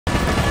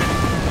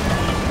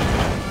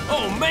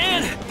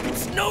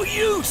no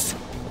use!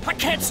 I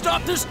can't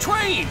stop this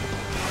train!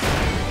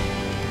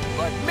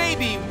 But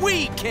maybe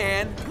we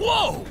can.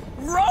 Whoa!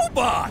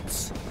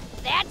 Robots!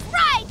 That's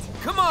right!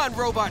 Come on,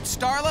 Robot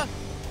Starla.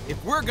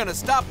 If we're gonna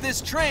stop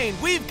this train,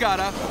 we've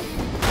gotta... Push!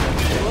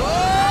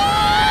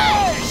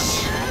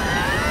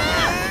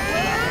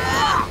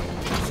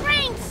 The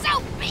train's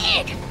so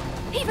big!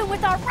 Even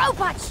with our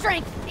robot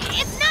strength,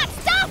 it's not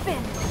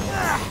stopping!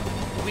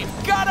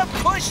 We've gotta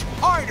push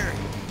harder!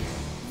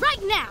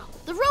 Right now,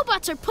 the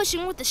robots are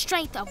pushing with the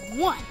strength of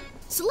 1.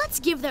 So let's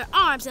give their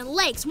arms and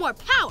legs more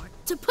power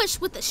to push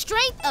with the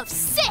strength of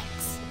 6.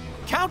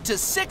 Count to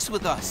 6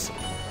 with us.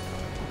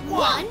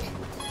 1,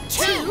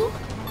 2,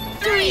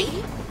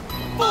 3,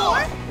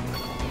 4,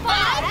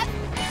 5,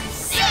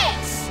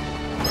 6!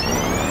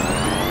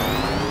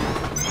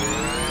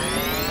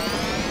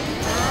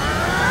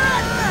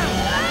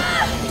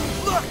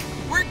 Look,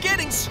 we're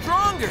getting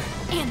stronger.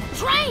 And the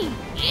train,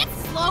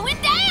 it's slowing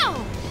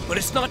down! But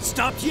it's not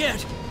stopped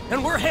yet,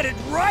 and we're headed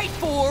right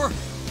for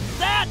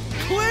that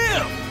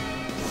cliff!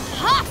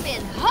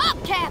 Hoppin'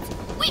 hubcaps!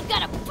 We've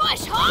gotta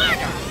push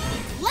harder!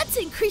 Let's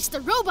increase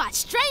the robot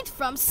strength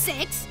from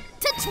 6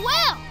 to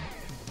 12.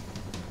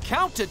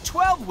 Count to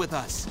 12 with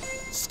us.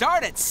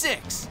 Start at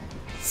 6.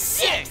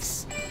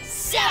 6,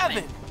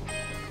 7,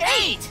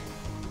 8,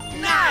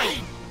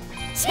 9,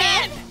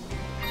 10,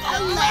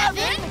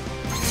 11,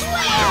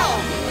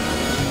 12!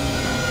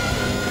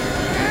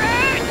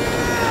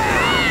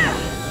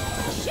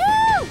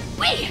 Shoo!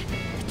 Wait!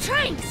 The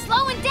train's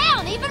slowing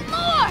down even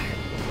more!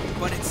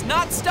 But it's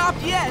not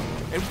stopped yet,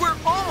 and we're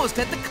almost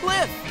at the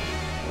cliff.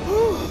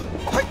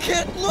 I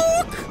can't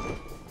look!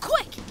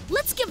 Quick,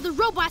 let's give the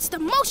robots the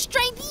most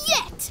strength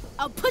yet.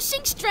 A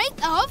pushing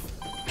strength of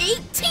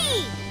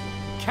 18.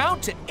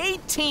 Count to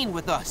 18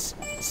 with us.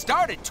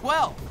 Start at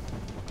 12.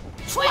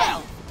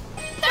 12,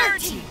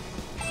 13,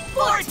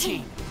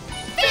 14,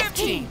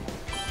 15,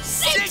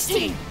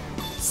 16,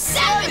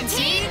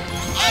 17,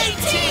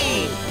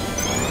 18!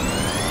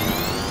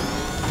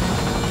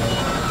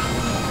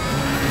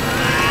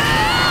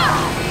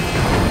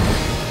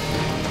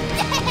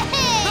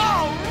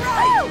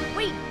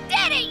 We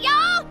did it,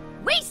 y'all!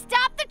 We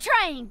stopped the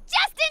train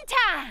just in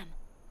time!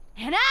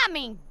 And I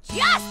mean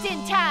just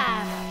in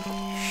time!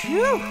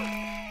 Phew!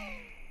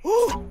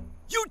 Oh,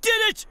 you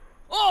did it!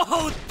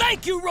 Oh,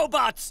 thank you,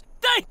 robots!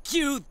 Thank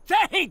you,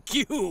 thank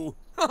you!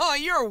 Oh,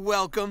 you're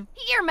welcome.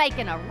 You're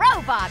making a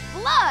robot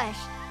blush!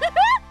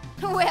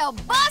 Well,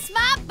 bust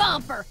my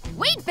bumper!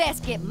 We'd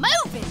best get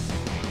moving!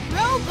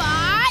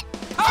 Robot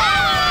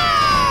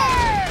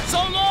Power!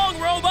 So long,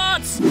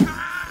 robots!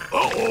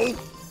 Uh-oh!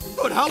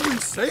 But how we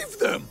save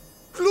them?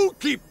 Clue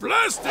keep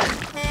blasting!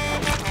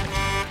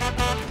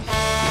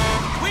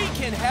 We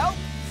can help.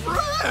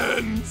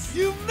 Friends!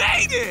 You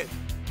made it!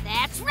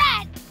 That's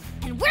right!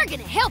 And we're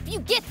gonna help you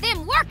get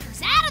them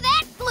workers out of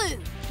that glue!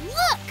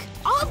 Look!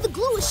 All the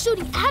glue is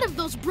shooting out of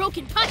those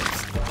broken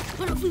pipes.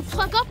 But if we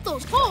plug up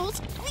those holes,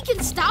 we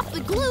can stop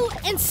the glue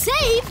and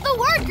save the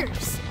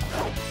workers.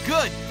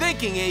 Good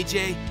thinking,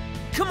 AJ.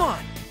 Come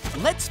on,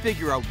 let's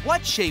figure out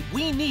what shape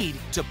we need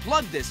to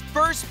plug this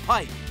first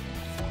pipe.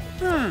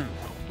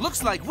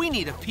 Looks like we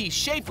need a piece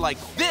shaped like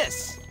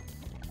this.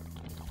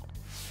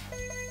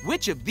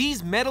 Which of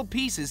these metal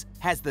pieces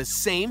has the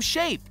same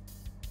shape?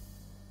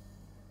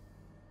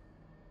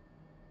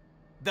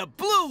 The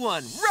blue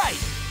one, right!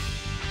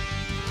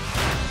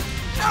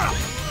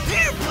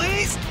 Here,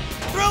 please!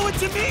 Throw it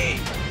to me!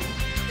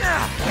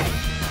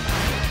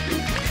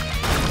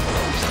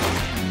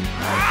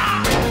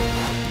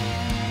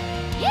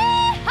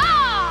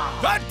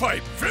 Yeehaw! That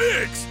pipe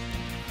fixed!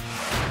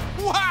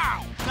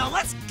 Wow! Now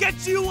let's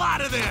get you out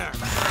of there!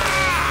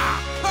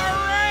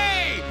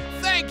 Hooray!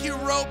 Thank you,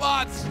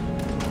 robots!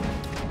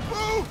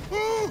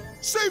 Oh,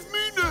 save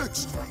me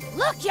next!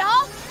 Look,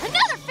 y'all!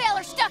 Another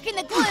feller stuck in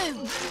the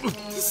glue!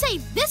 To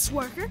save this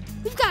worker,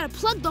 we've got to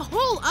plug the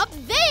hole up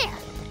there.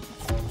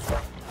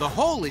 The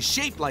hole is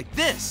shaped like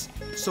this,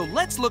 so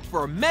let's look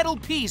for a metal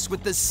piece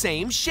with the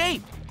same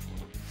shape.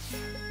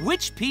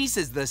 Which piece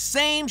is the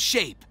same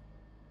shape?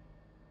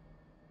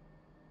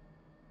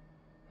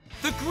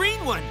 The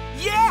green one,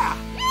 yeah!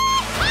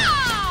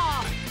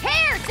 Yeehaw!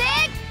 Here,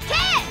 Zig!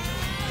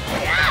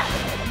 Catch!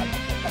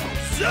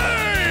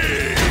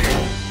 Save!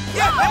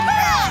 Yeah!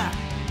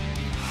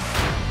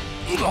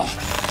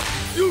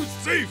 You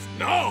safe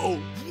now?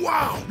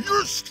 Wow,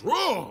 you're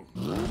strong!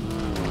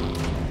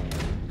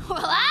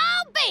 Well,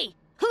 I'll be!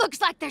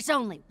 Looks like there's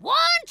only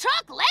one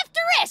truck left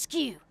to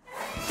rescue!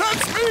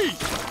 That's me!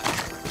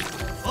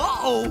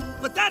 Uh-oh,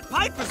 but that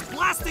pipe is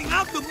blasting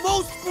out the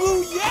most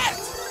glue yet!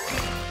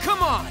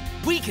 Come on,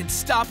 we can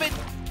stop it.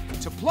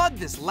 To plug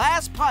this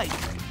last pipe,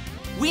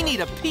 we need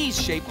a piece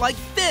shaped like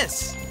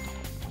this.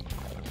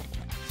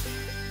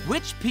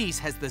 Which piece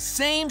has the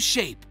same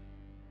shape?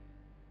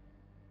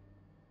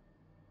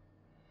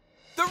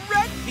 The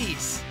red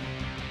piece.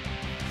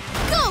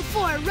 Go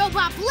for it,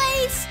 Robot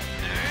Blaze!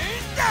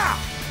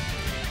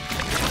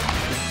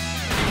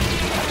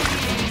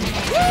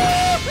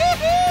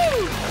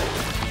 Woo-hoo-hoo!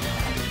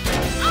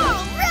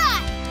 All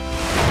right!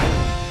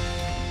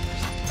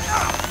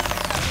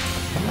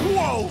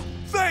 Wow!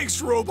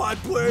 Thanks, Robot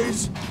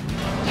Blaze!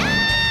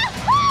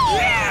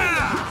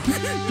 Yeah!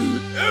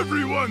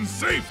 Everyone's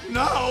safe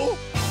now!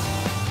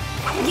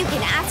 You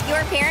can ask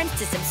your parents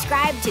to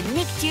subscribe to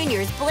Nick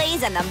Jr.'s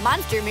Blaze and the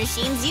Monster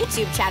Machines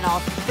YouTube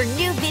channel for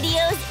new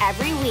videos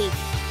every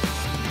week.